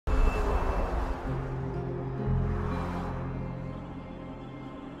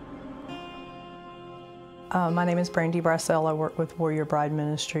My name is Brandy Brassell. I work with Warrior Bride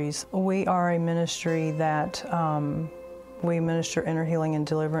Ministries. We are a ministry that we minister inner healing and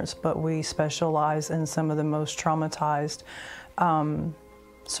deliverance, but we specialize in some of the most traumatized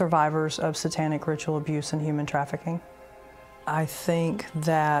survivors of satanic ritual abuse and human trafficking. I think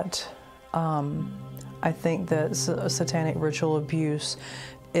that satanic ritual abuse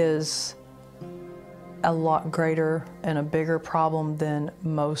is a lot greater and a bigger problem than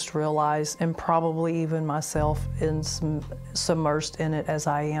most realize, and probably even myself is submersed in it as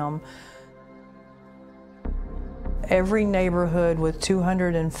I am. Every neighborhood with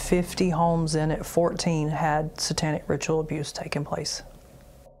 250 homes in it, 14 had satanic ritual abuse taking place.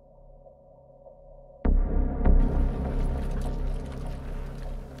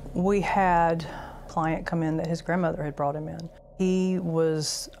 We had a client come in that his grandmother had brought him in. He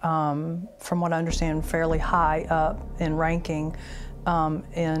was, from what I understand, fairly high up in ranking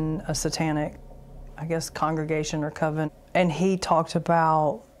in a satanic, I guess, congregation or coven. And he talked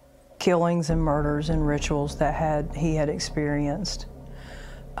about killings and murders and rituals that he had experienced.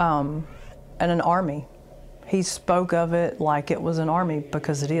 And an army. He spoke of it like it was an army,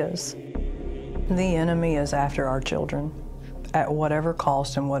 because it is. The enemy is after our children at whatever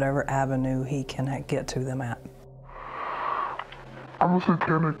cost and whatever avenue he can get to them at. I'm a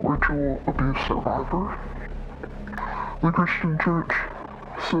satanic ritual abuse survivor. The Christian church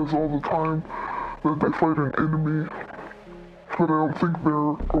says all the time that they fight an enemy, but I don't think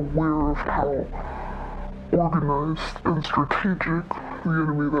they're aware of how organized and strategic the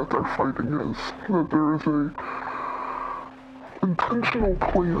enemy that they're fighting is. That there is an intentional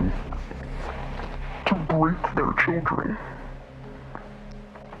plan to break their children.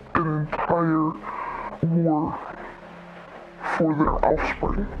 An entire war for their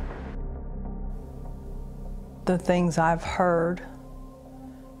offspring. The things I've heard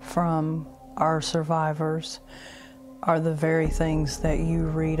from our survivors are the very things that you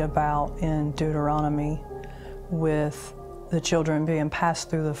read about in Deuteronomy, with the children being passed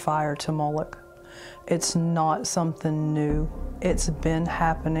through the fire to Moloch. It's not something new. It's been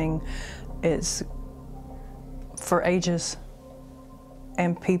happening. It's for ages.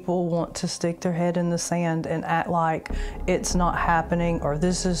 And people want to stick their head in the sand and act like it's not happening, or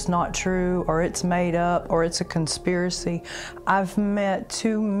this is not true, or it's made up, or it's a conspiracy. I've met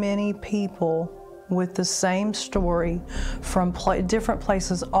too many people with the same story from different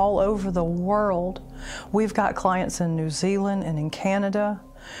places all over the world. We've got clients in New Zealand and in Canada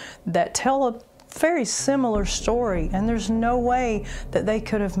that tell a very similar story, and there's no way that they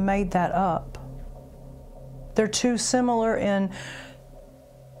could have made that up. They're too similar in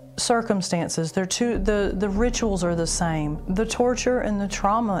circumstances. The rituals are the same. The torture and the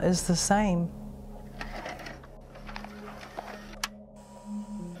trauma is the same.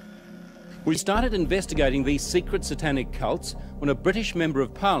 We started investigating these secret satanic cults when a British Member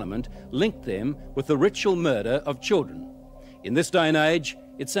of Parliament linked them with the ritual murder of children. In this day and age,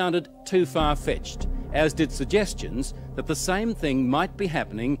 it sounded too far-fetched, as did suggestions that the same thing might be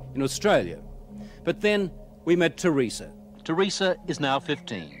happening in Australia. But then we met Teresa. Teresa is now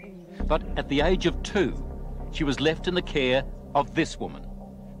 15. But at the age of 2, she was left in the care of this woman,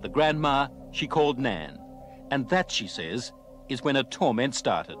 the grandma she called Nan. And that, she says, is when her torment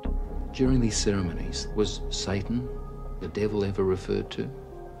started. During these ceremonies, was Satan, the devil, ever referred to?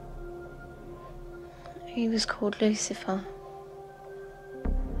 He was called Lucifer.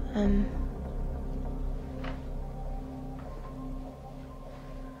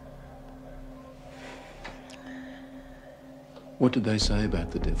 What did they say about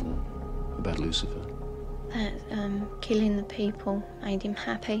the devil, about Lucifer? That killing the people made him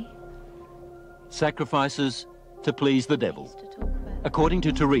happy. Sacrifices to please the devil. According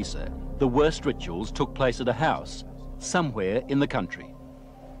to Teresa, the worst rituals took place at a house somewhere in the country.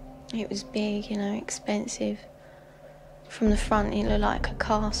 It was big, you know, expensive. From the front, it looked like a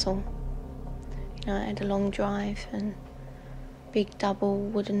castle. You know, it had a long drive and big double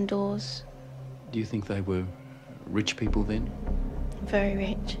wooden doors. Do you think they were rich people then? Very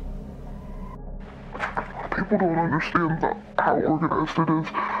rich. People don't understand how organized it is.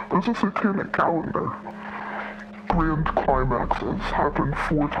 There's a satanic calendar. Grand climaxes happen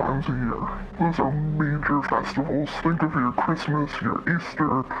 4 times a year. Those are major festivals. Think of your Christmas, your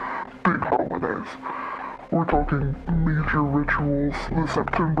Easter, big holidays. We're talking major rituals, the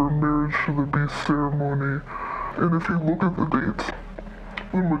September marriage to the beast ceremony. And if you look at the dates,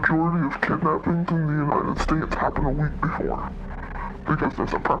 the majority of kidnappings in the United States happen a week before, because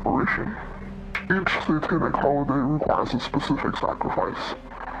there's a preparation. Each satanic holiday requires a specific sacrifice.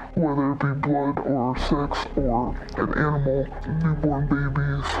 whether it be blood or sex or an animal, newborn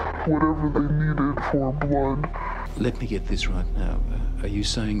babies, whatever they needed for blood. Let me get this right now. Are you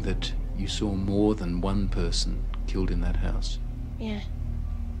saying that you saw more than one person killed in that house? Yeah.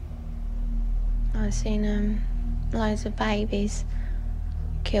 I've seen loads of babies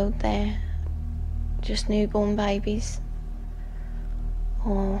killed there, just newborn babies,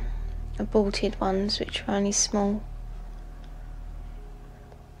 or aborted ones which were only small.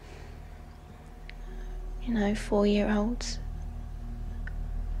 You know, 4-year-olds.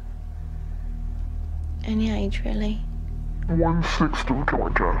 Any age, really. 1/6 of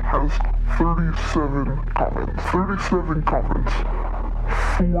Georgia has 37 comments. 37 comments.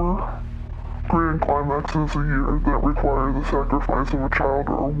 4 grand climaxes a year that require the sacrifice of a child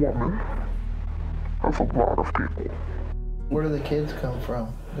or a woman. That's a lot of people. Where do the kids come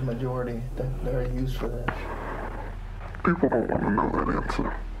from, the majority that are used for this? People don't want to know that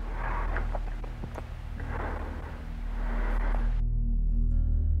answer.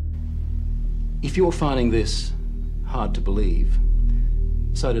 If you're finding this hard to believe,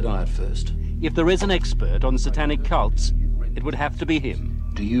 so did I at first. If there is an expert on satanic cults, it would have to be him.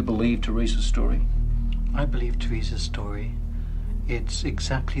 Do you believe Teresa's story? I believe Teresa's story. It's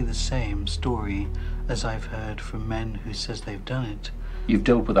exactly the same story as I've heard from men who says they've done it. You've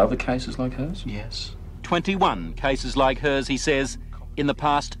dealt with other cases like hers? Yes. 21 cases like hers, he says, in the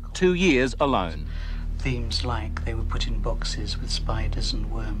past 2 years alone. Themes like they were put in boxes with spiders and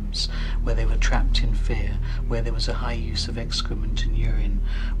worms, where they were trapped in fear, where there was a high use of excrement and urine,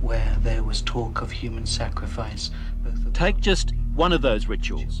 where there was talk of human sacrifice. Take just one of those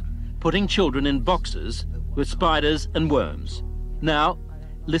rituals, putting children in boxes with spiders and worms. Now,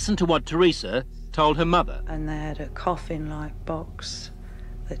 listen to what Teresa told her mother. And they had a coffin-like box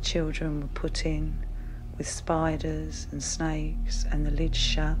that children were put in with spiders and snakes, and the lid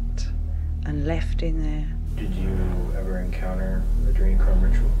shut and left in there. Did you ever encounter the adrenochrome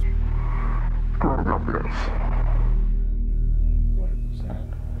ritual? Growing up, yes. What was that?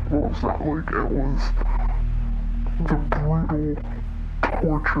 What was that like? It was the brutal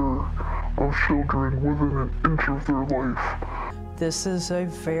torture of children within an inch of their life. This is a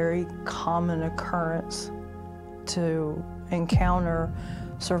very common occurrence to encounter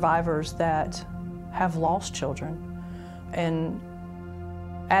survivors that have lost children. And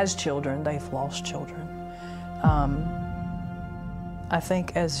as children, they've lost children. I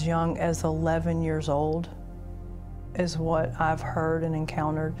think as young as 11 years old is what I've heard and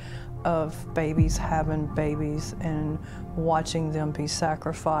encountered of babies having babies and watching them be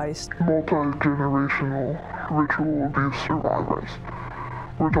sacrificed. Multi-generational ritual abuse survivors.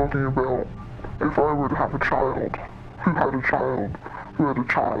 We're talking about if I were to have a child who had a child who had a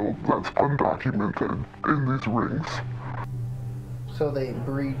child that's undocumented in these rings. So they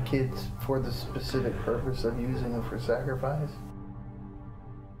breed kids for the specific purpose of using them for sacrifice?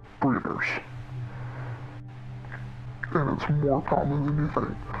 Breeders. And it's more common than you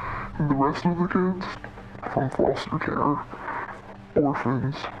think. And the rest of the kids, from foster care,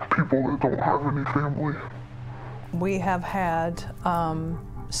 orphans, people that don't have any family. We have had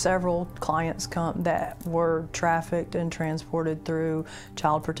several clients come that were trafficked and transported through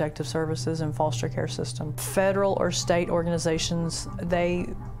Child Protective Services and foster care system. Federal or state organizations, they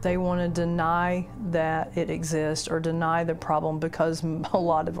want to deny that it exists or deny the problem because a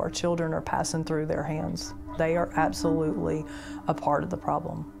lot of our children are passing through their hands. They are absolutely a part of the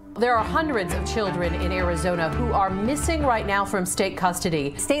problem. There are hundreds of children in Arizona who are missing right now from state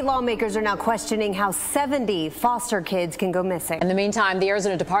custody. State lawmakers are now questioning how 70 foster kids can go missing. In the meantime, the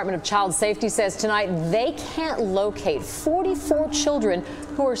Arizona Department of Child Safety says tonight they can't locate 44 children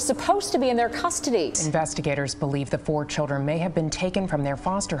who are supposed to be in their custody. Investigators believe the 4 children may have been taken from their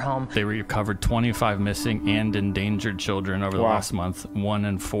foster home. They recovered 25 missing and endangered children over the last month. 1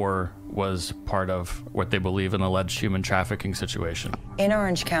 in 4 was part of what they believe an alleged human trafficking situation. In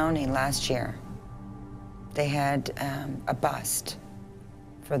Orange County last year, they had a bust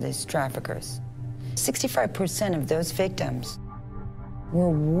for these traffickers. 65% of those victims were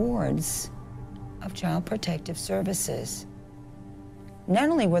wards of Child Protective Services. Not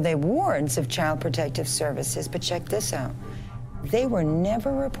only were they wards of Child Protective Services, but check this out, they were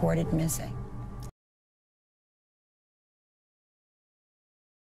never reported missing.